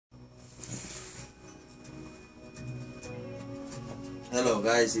Hello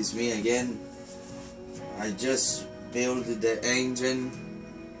guys, it's me again. I just built the engine.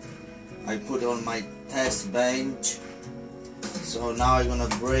 I put on my test bench. So now I'm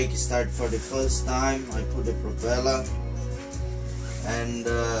gonna brake start for the first time. I put the propeller and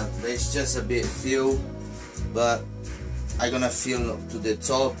there's just a bit fuel, but I'm gonna fill to the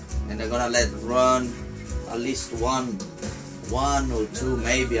top and I'm gonna let it run at least one or two,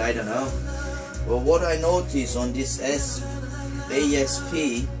 maybe, I don't know. But what I noticed on this ASP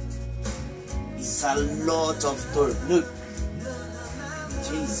is a lot of torque. Look,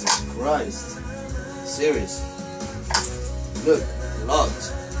 Jesus Christ, serious. Look, a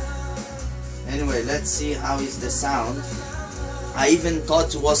lot. Anyway, let's see how is the sound. I even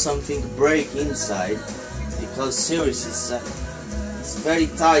thought it was something break inside, because seriously, it's very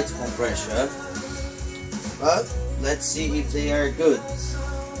tight compression. But let's see if they are good.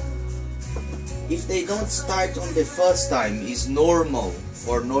 If they don't start on the first time, is normal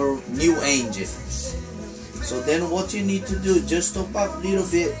for new engines. So then what you need to do, just top up a little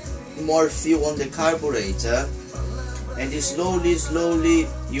bit more fuel on the carburetor, and slowly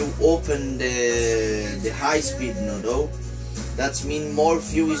you open the high speed nozzle. That means more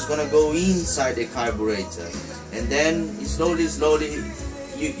fuel is gonna go inside the carburetor, and then slowly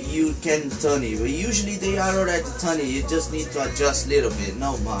you can turn it. But usually they are already turning, you just need to adjust a little bit,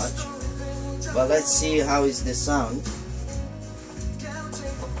 not much. But let's see how is the sound,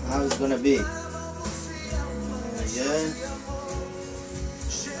 how it's gonna be. Yeah,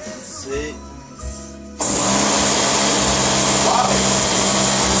 let's see. Wow!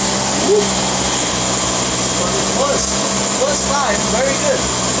 Woo. For the first time, very good.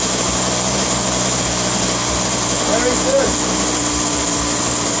 Very good.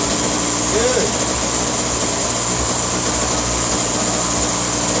 Good.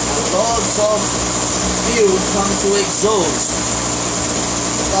 Lots of fuel come to exhaust,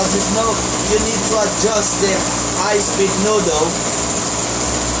 because you need to adjust the high speed nozzle,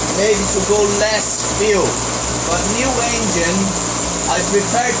 maybe to go less fuel. But new engine, I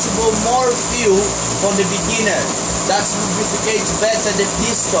prefer to go more fuel from the beginner. That lubricates better the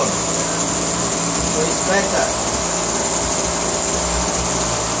piston, so it's better.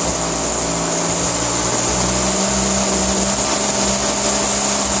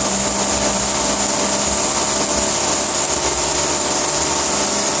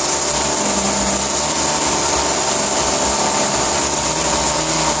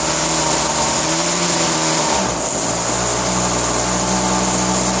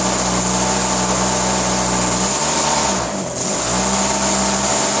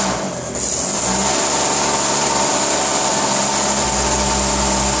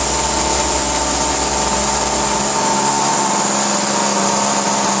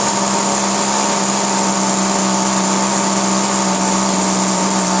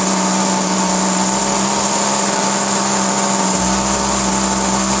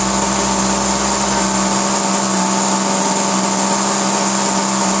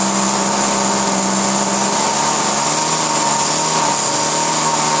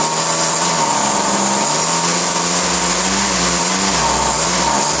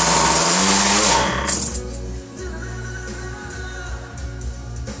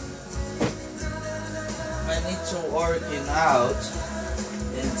 To working out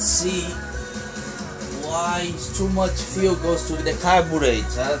and see why too much fuel goes to the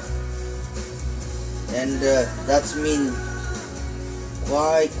carburetor, and that means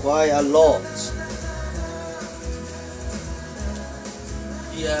quite a lot.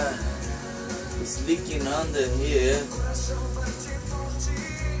 Yeah, it's leaking under here.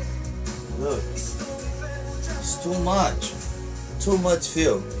 Look, it's too much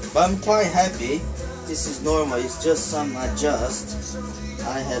fuel, but I'm quite happy. This is normal, it's just some adjust.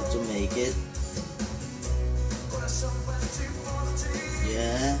 I have to make it.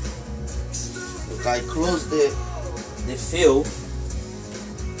 Yeah. Look, I close the fill.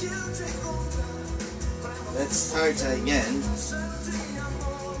 Let's start again.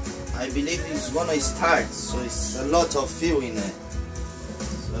 I believe it's gonna start, so it's a lot of fuel in it.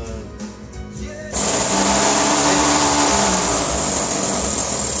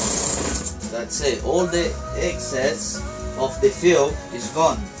 That's it, all the excess of the fuel is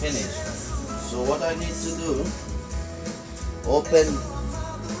gone, finished. So what I need to do, open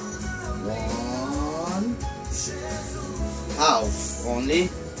one half only,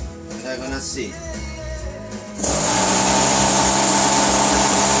 and I'm gonna see.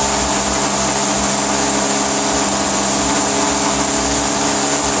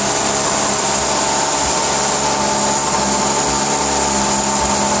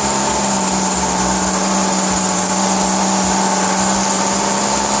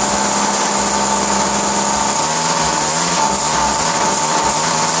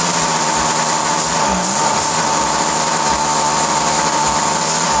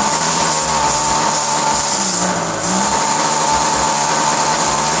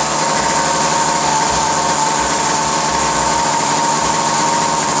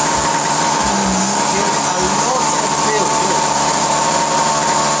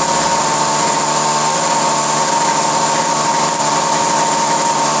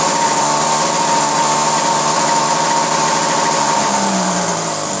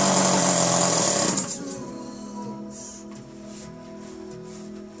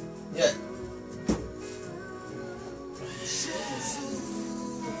 Yeah.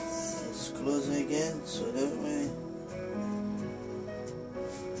 Let's close it again so that way.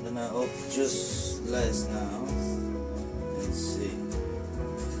 Then I hope just less now. Let's see.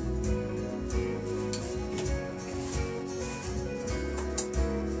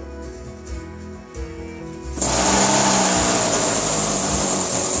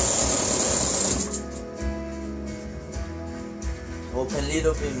 Open a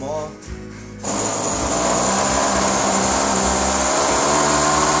little bit more.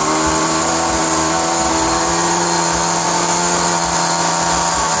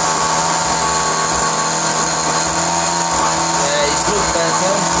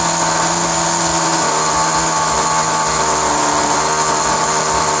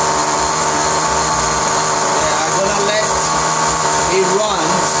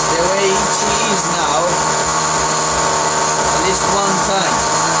 One time,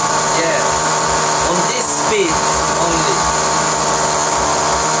 yeah, on this speed only.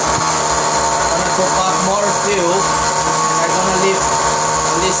 I'm gonna top up more fuel and I'm gonna leave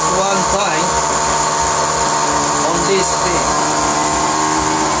at least one time on this speed.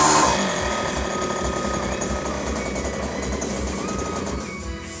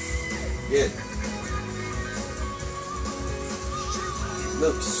 Good.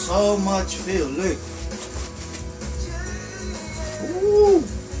 Look, so much fuel, look. Woo.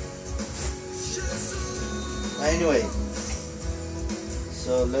 Anyway,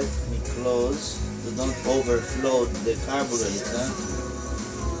 so let me close so don't overflow the carburetor,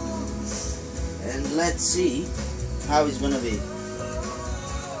 and let's see how it's gonna be.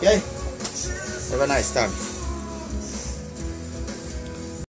 Okay, have a nice time.